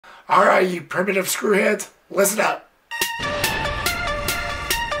Alright, you primitive screwheads, listen up.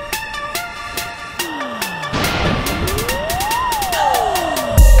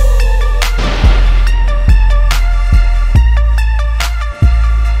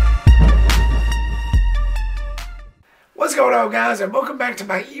 What's going on, guys, and welcome back to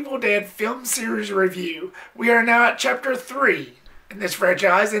my Evil Dead film series review. We are now at chapter 3 in this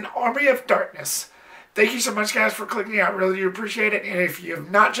franchise, in Army of Darkness. Thank you so much, guys, for clicking out. I really do appreciate it. And if you have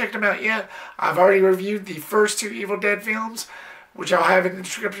not checked them out yet, I've already reviewed the first 2 Evil Dead films, which I'll have in the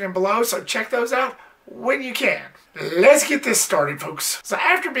description below, so check those out when you can. Let's get this started, folks. So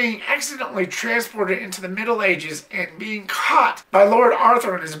after being accidentally transported into the Middle Ages and being caught by Lord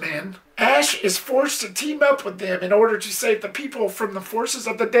Arthur and his men, Ash is forced to team up with them in order to save the people from the forces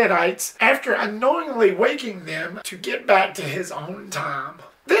of the Deadites after unknowingly waking them to get back to his own time.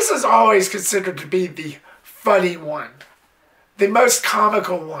 This is always considered to be the funny one, the most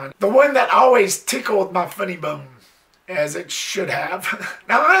comical one, the one that always tickled my funny bone, as it should have.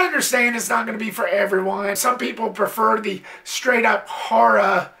 Now, I understand it's not going to be for everyone. Some people prefer the straight up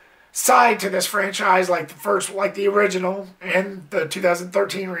horror side to this franchise, like the first, like the original and the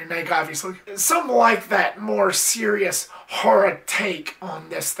 2013 remake, obviously. Some like that more serious horror take on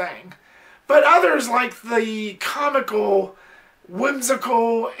this thing. But others like the comical,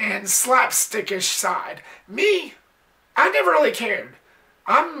 whimsical, and slapstickish side. Me, I never really cared.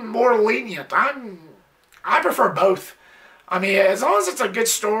 I'm more lenient. I prefer both. I mean, as long as it's a good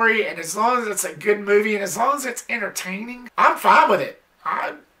story, and as long as it's a good movie, and as long as it's entertaining, I'm fine with it.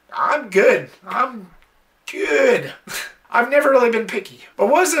 I'm good. I'm good. I've never really been picky. But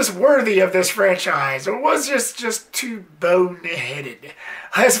was this worthy of this franchise, or was this just too boneheaded?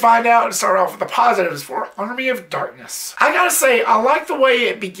 Let's find out and start off with the positives for Army of Darkness. I gotta say, I like the way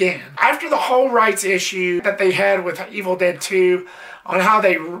it began. After the whole rights issue that they had with Evil Dead 2, on how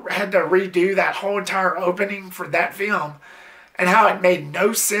they had to redo that whole entire opening for that film, and how it made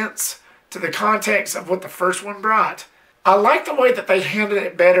no sense to the context of what the first one brought, I like the way that they handled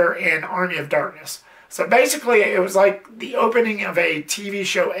it better in Army of Darkness. So basically, it was like the opening of a TV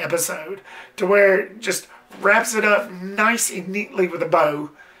show episode, to where it just wraps it up nice and neatly with a bow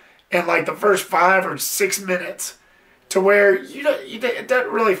in like the first 5 or 6 minutes, to where it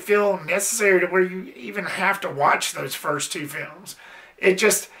doesn't really feel necessary to where you even have to watch those first 2 films. It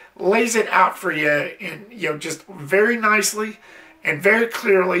just lays it out for you, in, just very nicely and very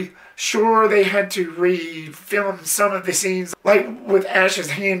clearly. Sure, they had to re-film some of the scenes, like with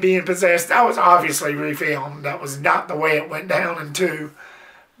Ash's hand being possessed. That was obviously re-filmed. That was not the way it went down in 2.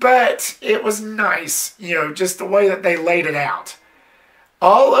 But it was nice, just the way that they laid it out.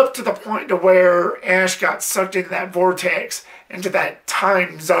 All up to the point to where Ash got sucked into that vortex, into that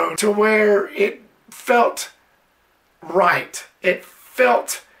time zone, to where it felt right. It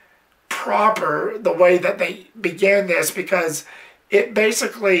felt proper the way that they began this, because it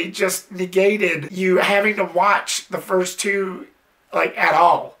basically just negated you having to watch the first 2, like, at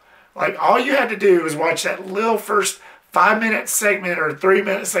all. Like, all you had to do was watch that little first 5-minute segment or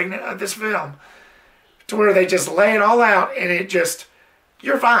 3-minute segment of this film, to where they just lay it all out, and it just,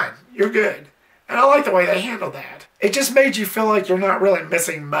 you're fine, you're good. And I like the way they handled that. It just made you feel like you're not really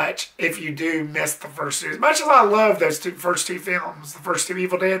missing much if you do miss the first 2. As much as I love those first two films, the first 2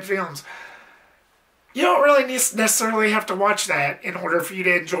 Evil Dead films, you don't really necessarily have to watch that in order for you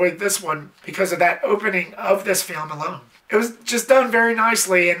to enjoy this one, because of that opening of this film alone. It was just done very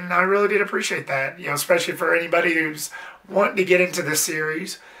nicely, and I really did appreciate that, especially for anybody who's wanting to get into this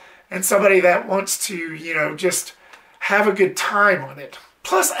series, and somebody that wants to, just have a good time with it.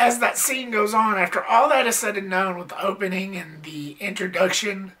 Plus, as that scene goes on, after all that is said and done with the opening and the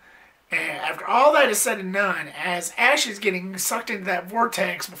introduction, and after all that is said and done, as Ash is getting sucked into that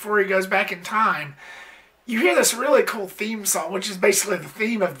vortex before he goes back in time, you hear this really cool theme song, which is basically the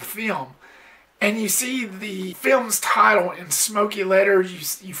theme of the film. And you see the film's title in smoky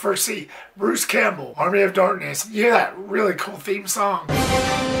letters. You first see Bruce Campbell, Army of Darkness. You hear that really cool theme song.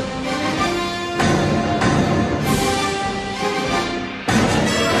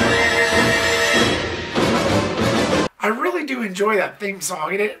 I really do enjoy that theme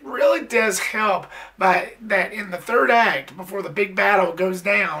song, and it really does help by that in the 3rd act, before the big battle goes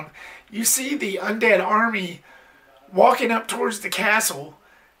down, you see the undead army walking up towards the castle,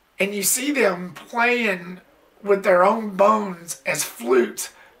 and you see them playing with their own bones as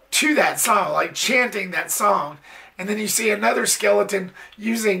flutes to that song, like chanting that song. And then you see another skeleton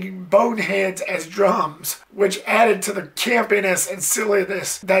using boneheads as drums, which added to the campiness and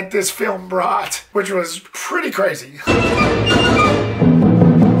silliness that this film brought, which was pretty crazy. And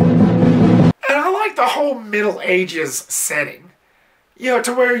I like the whole Middle Ages setting. You know,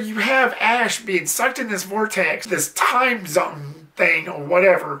 to where you have Ash being sucked in this vortex, this time zone thing or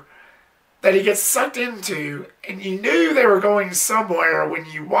whatever, that he gets sucked into, and you knew they were going somewhere when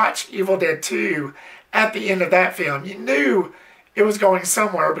you watch Evil Dead 2 at the end of that film. You knew it was going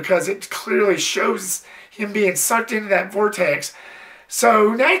somewhere because it clearly shows him being sucked into that vortex.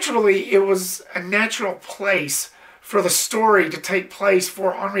 So naturally, it was a natural place for the story to take place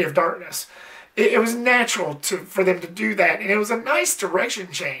for Army of Darkness. It was natural for them to do that, and it was a nice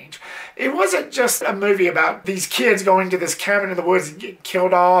direction change. It wasn't just a movie about these kids going to this cabin in the woods and getting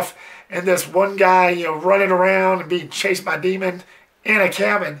killed off, and this one guy, you know, running around and being chased by a demon in a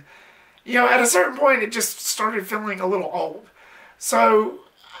cabin. You know, at a certain point, it just started feeling a little old. So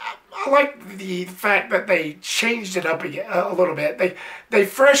I like the fact that they changed it up a little bit. They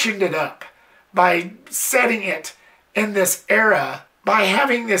freshened it up by setting it in this era, by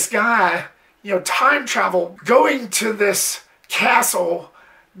having this guy, you know, time travel, going to this castle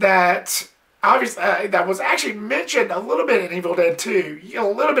that obviously that was actually mentioned a little bit in Evil Dead 2. You get a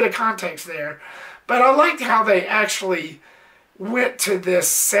little bit of context there. But I liked how they actually went to this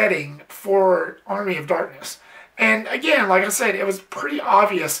setting for Army of Darkness. And again, like I said, it was pretty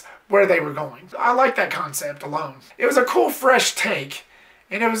obvious where they were going. I like that concept alone. It was a cool, fresh take,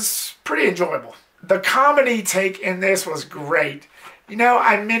 and it was pretty enjoyable. The comedy take in this was great. You know,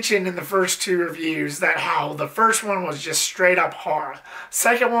 I mentioned in the first two reviews that how the first one was just straight up horror.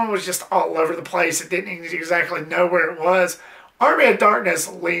 Second one was just all over the place. It didn't exactly know where it was. Army of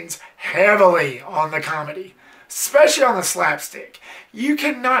Darkness leans heavily on the comedy, especially on the slapstick. You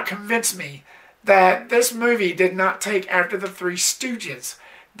cannot convince me that this movie did not take after the Three Stooges,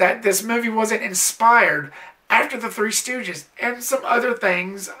 that this movie wasn't inspired after the Three Stooges, and some other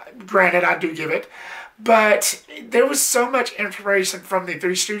things, granted I do give it, but there was so much inspiration from the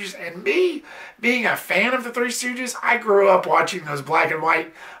Three Stooges, and me being a fan of the Three Stooges, I grew up watching those black and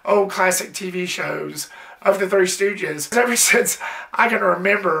white old classic TV shows of the Three Stooges. Ever since I can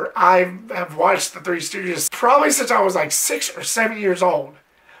remember, I have watched the Three Stooges probably since I was like 6 or 7 years old.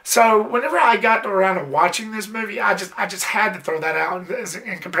 So whenever I got around to watching this movie, I just had to throw that out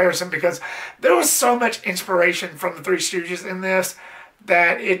in comparison, because there was so much inspiration from the Three Stooges in this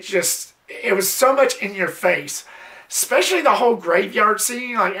that it was so much in your face. Especially the whole graveyard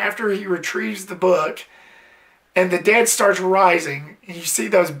scene, like after he retrieves the book and the dead starts rising, and you see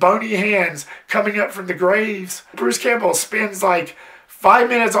those bony hands coming up from the graves. Bruce Campbell spends like 5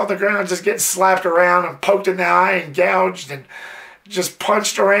 minutes on the ground just getting slapped around and poked in the eye and gouged and just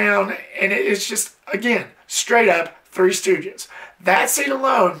punched around, and it's just, again, straight up Three Stooges. That scene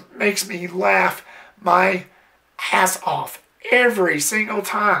alone makes me laugh my ass off every single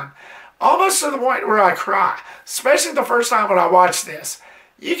time. Almost to the point where I cry, especially the first time when I watched this.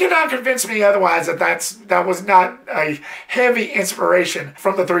 You cannot convince me otherwise that was not a heavy inspiration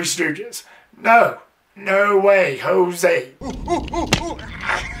from the Three Stooges. No. No way, Jose.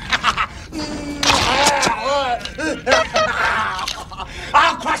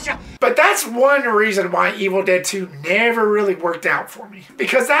 I'll crush you. But that's one reason why Evil Dead 2 never really worked out for me.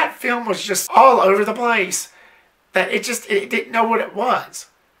 Because that film was just all over the place. That it didn't know what it was.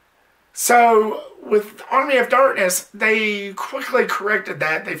 So with Army of Darkness, they quickly corrected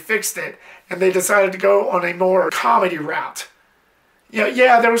that. They fixed it. And they decided to go on a more comedy route. You know,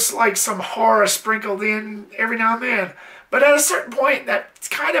 yeah, there was like some horror sprinkled in every now and then. But at a certain point, that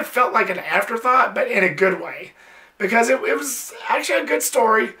kind of felt like an afterthought, but in a good way. Because it was actually a good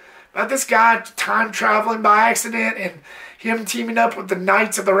story about this guy time traveling by accident and him teaming up with the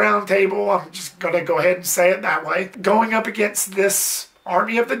Knights of the Round Table. I'm just going to go ahead and say it that way. Going up against this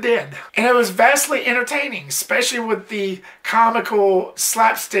Army of the Dead. And it was vastly entertaining, especially with the comical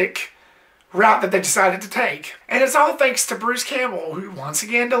slapstick route that they decided to take. And it's all thanks to Bruce Campbell, who once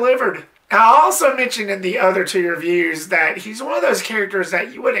again delivered. Now, I also mentioned in the other two reviews that he's one of those characters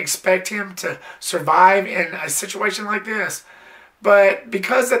that you wouldn't expect him to survive in a situation like this. But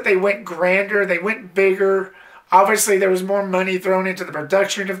because that they went grander, they went bigger, obviously there was more money thrown into the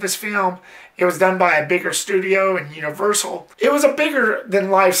production of this film. It was done by a bigger studio and Universal. It was a bigger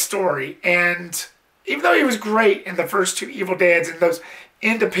than life story, and even though he was great in the first two Evil Deads and those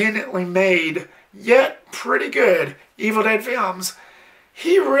independently made, yet pretty good Evil Dead films,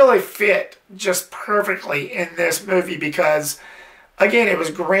 he really fit just perfectly in this movie because, again, it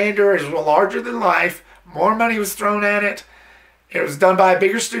was grander, it was larger than life, more money was thrown at it, it was done by a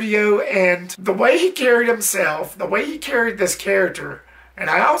bigger studio, and the way he carried himself, the way he carried this character, and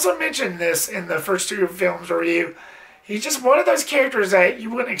I also mentioned this in the first two films review, he's just one of those characters that you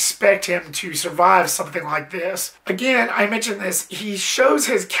wouldn't expect him to survive something like this. Again, I mentioned this, he shows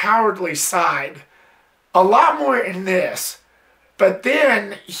his cowardly side a lot more in this. But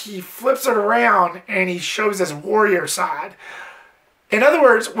then he flips it around and he shows his warrior side. In other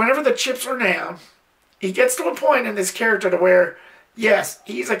words, whenever the chips are down, he gets to a point in this character to where, yes,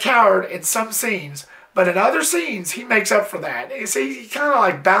 he's a coward in some scenes, but in other scenes, he makes up for that. You see, he kind of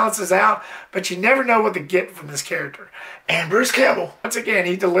like balances out, but you never know what to get from this character. And Bruce Campbell, once again,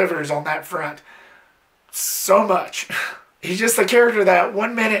 he delivers on that front so much. He's just a character that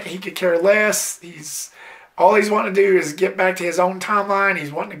 1 minute he could care less. All he's wanting to do is get back to his own timeline.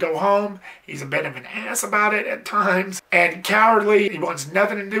 He's wanting to go home. He's a bit of an ass about it at times. And cowardly. He wants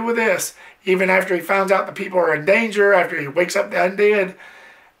nothing to do with this. Even after he finds out the people are in danger, after he wakes up the undead.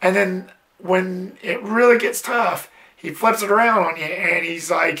 And then when it really gets tough, he flips it around on you and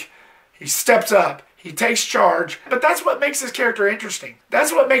he's like, he steps up. He takes charge. But that's what makes this character interesting.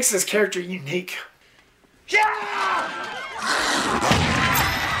 That's what makes this character unique. Yeah!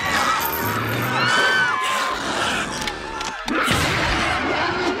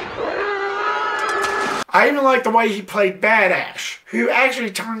 I even like the way he played Bad Ash, who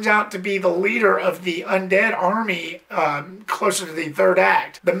actually turns out to be the leader of the undead army closer to the third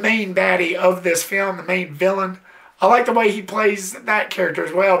act. The main baddie of this film, the main villain. I like the way he plays that character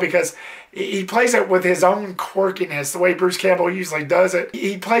as well because he plays it with his own quirkiness, the way Bruce Campbell usually does it.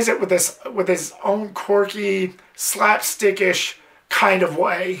 He plays it with his own quirky, slapstickish kind of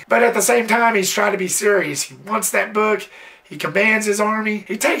way. But at the same time, he's trying to be serious. He wants that book. He commands his army.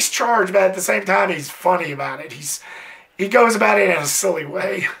 He takes charge, but at the same time, he's funny about it. He goes about it in a silly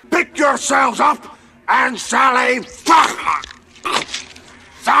way. Pick yourselves up and Sally fuck!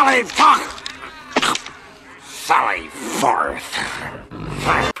 Sally fuck! Sally forth!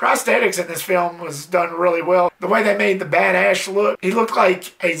 Prosthetics in this film was done really well. The way they made the Bad Ash look, he looked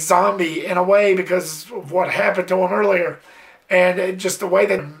like a zombie in a way because of what happened to him earlier. And just the way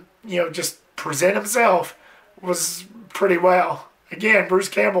that, just present himself was pretty well. Again, Bruce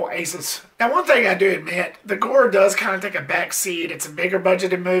Campbell aces. Now, one thing I do admit, the gore does kind of take a back seat. It's a bigger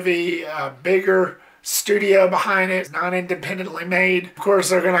budgeted movie, a bigger studio behind it. It's not independently made. Of course,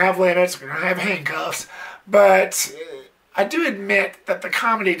 they're going to have limits. They're going to have handcuffs. But I do admit that the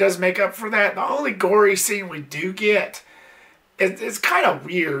comedy does make up for that. The only gory scene we do get is kind of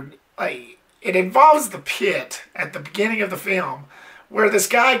weird. Like, it involves the pit at the beginning of the film where this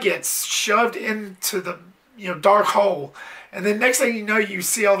guy gets shoved into the dark hole. And then next thing you know, you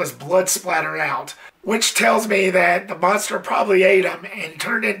see all this blood splatter out, which tells me that the monster probably ate him and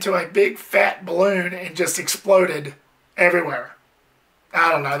turned into a big fat balloon and just exploded everywhere.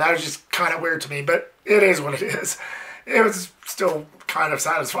 I don't know, that was just kind of weird to me, but it is what it is. It was still kind of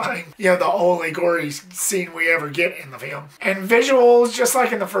satisfying. The only gory scene we ever get in the film. And visuals, just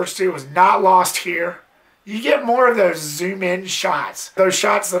like in the first two, was not lost here. You get more of those zoom-in shots. Those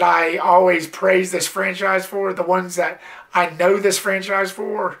shots that I always praise this franchise for, the ones that I know this franchise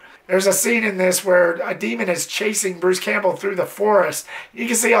for. There's a scene in this where a demon is chasing Bruce Campbell through the forest. You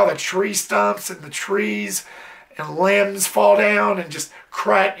can see all the tree stumps and the trees and limbs fall down and just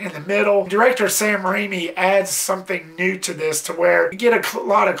crack in the middle. Director Sam Raimi adds something new to this to where you get a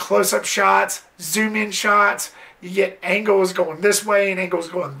lot of close-up shots, zoom-in shots. You get angles going this way and angles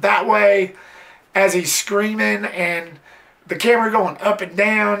going that way as he's screaming, and the camera going up and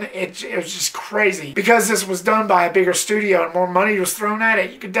down. It was just crazy. Because this was done by a bigger studio and more money was thrown at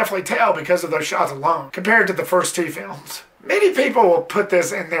it, you could definitely tell because of those shots alone, compared to the first two films. Many people will put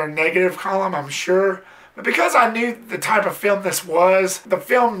this in their negative column, I'm sure, but because I knew the type of film this was, the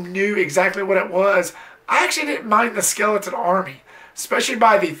film knew exactly what it was, I actually didn't mind the skeleton army, especially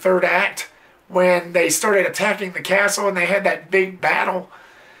by the third act, when they started attacking the castle and they had that big battle.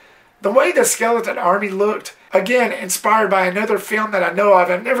 The way the skeleton army looked, again, inspired by another film that I know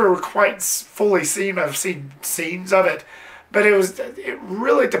of. I've never quite fully seen, I've seen scenes of it. But it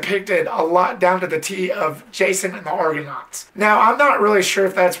really depicted a lot down to the T of Jason and the Argonauts. Now, I'm not really sure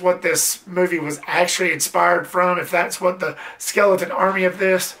if that's what this movie was actually inspired from, if that's what the skeleton army of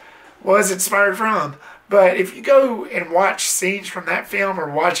this was inspired from. But if you go and watch scenes from that film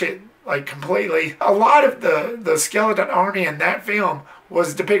or watch it like completely, a lot of the skeleton army in that film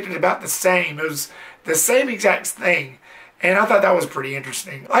was depicted about the same. It was the same exact thing. And I thought that was pretty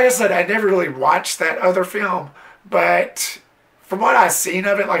interesting. Like I said, I never really watched that other film, but from what I've seen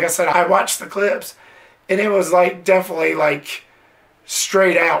of it, like I said, I watched the clips, and it was like definitely like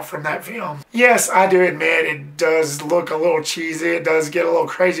straight out from that film. Yes, I do admit it does look a little cheesy, it does get a little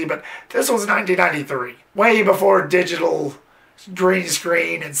crazy, but this was 1993, way before digital green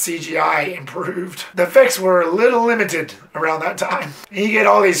screen and CGI improved. The effects were a little limited around that time. You get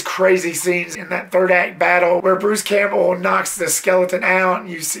all these crazy scenes in that third act battle where Bruce Campbell knocks the skeleton out and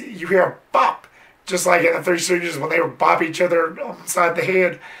you hear a bop Just like in the Three Stooges when they would bop each other upside the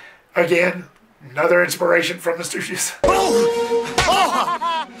head. Again, another inspiration from the Stooges.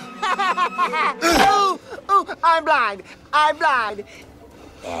 Oh, I'm blind. I'm blind.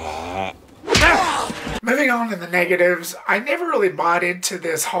 Moving on to the negatives, I never really bought into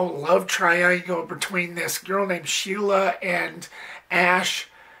this whole love triangle between this girl named Sheila and Ash,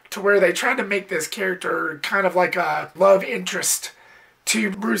 to where they tried to make this character kind of like a love interest to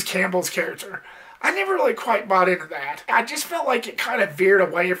Bruce Campbell's character. I never really quite bought into that. I just felt like it kind of veered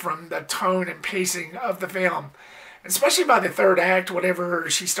away from the tone and pacing of the film. Especially by the third act, whenever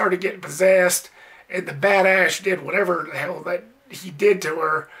she started getting possessed and the bad Ash did whatever the hell that he did to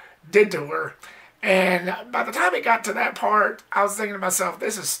her. And by the time it got to that part, I was thinking to myself,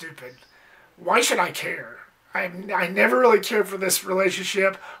 this is stupid. Why should I care? I never really cared for this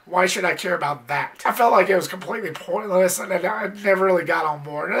relationship. Why should I care about that? I felt like it was completely pointless and I never really got on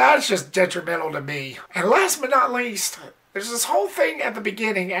board. And that's just detrimental to me. And last but not least, there's this whole thing at the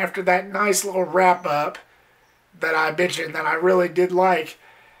beginning after that nice little wrap up that I mentioned that I really did like,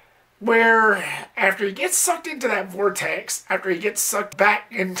 where after he gets sucked into that vortex, after he gets sucked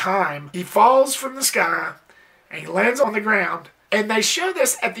back in time, he falls from the sky and he lands on the ground. And they show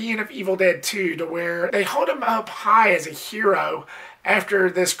this at the end of Evil Dead 2, to where they hold him up high as a hero after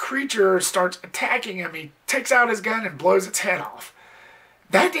this creature starts attacking him. He takes out his gun and blows its head off.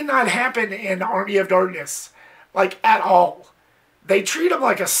 That did not happen in Army of Darkness, like at all. They treat him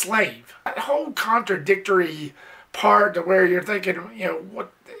like a slave. That whole contradictory part to where you're thinking, you know,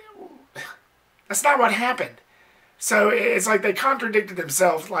 what? That's not what happened. So it's like they contradicted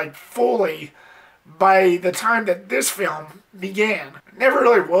themselves like fully by the time that this film began. Never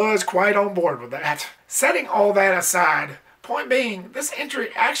really was quite on board with that. Setting all that aside, point being, this entry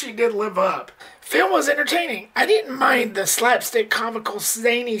actually did live up. Film was entertaining. I didn't mind the slapstick comical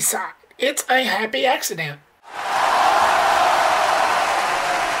zany side. It's a happy accident.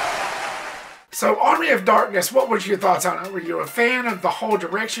 So, Army of Darkness, what was your thoughts on it? Were you a fan of the whole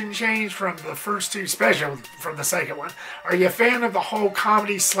direction change from the first two, especially from the second one? Are you a fan of the whole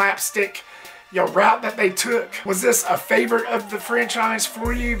comedy slapstick route that they took? Was this a favorite of the franchise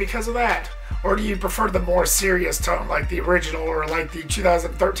for you because of that? Or do you prefer the more serious tone like the original or like the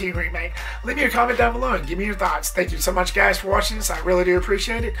 2013 remake? Leave me a comment down below and give me your thoughts. Thank you so much, guys, for watching this. I really do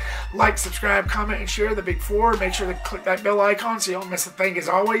appreciate it. Like, subscribe, comment, and share the big four. Make sure to click that bell icon so you don't miss a thing as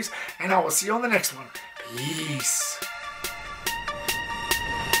always. And I will see you on the next one. Peace.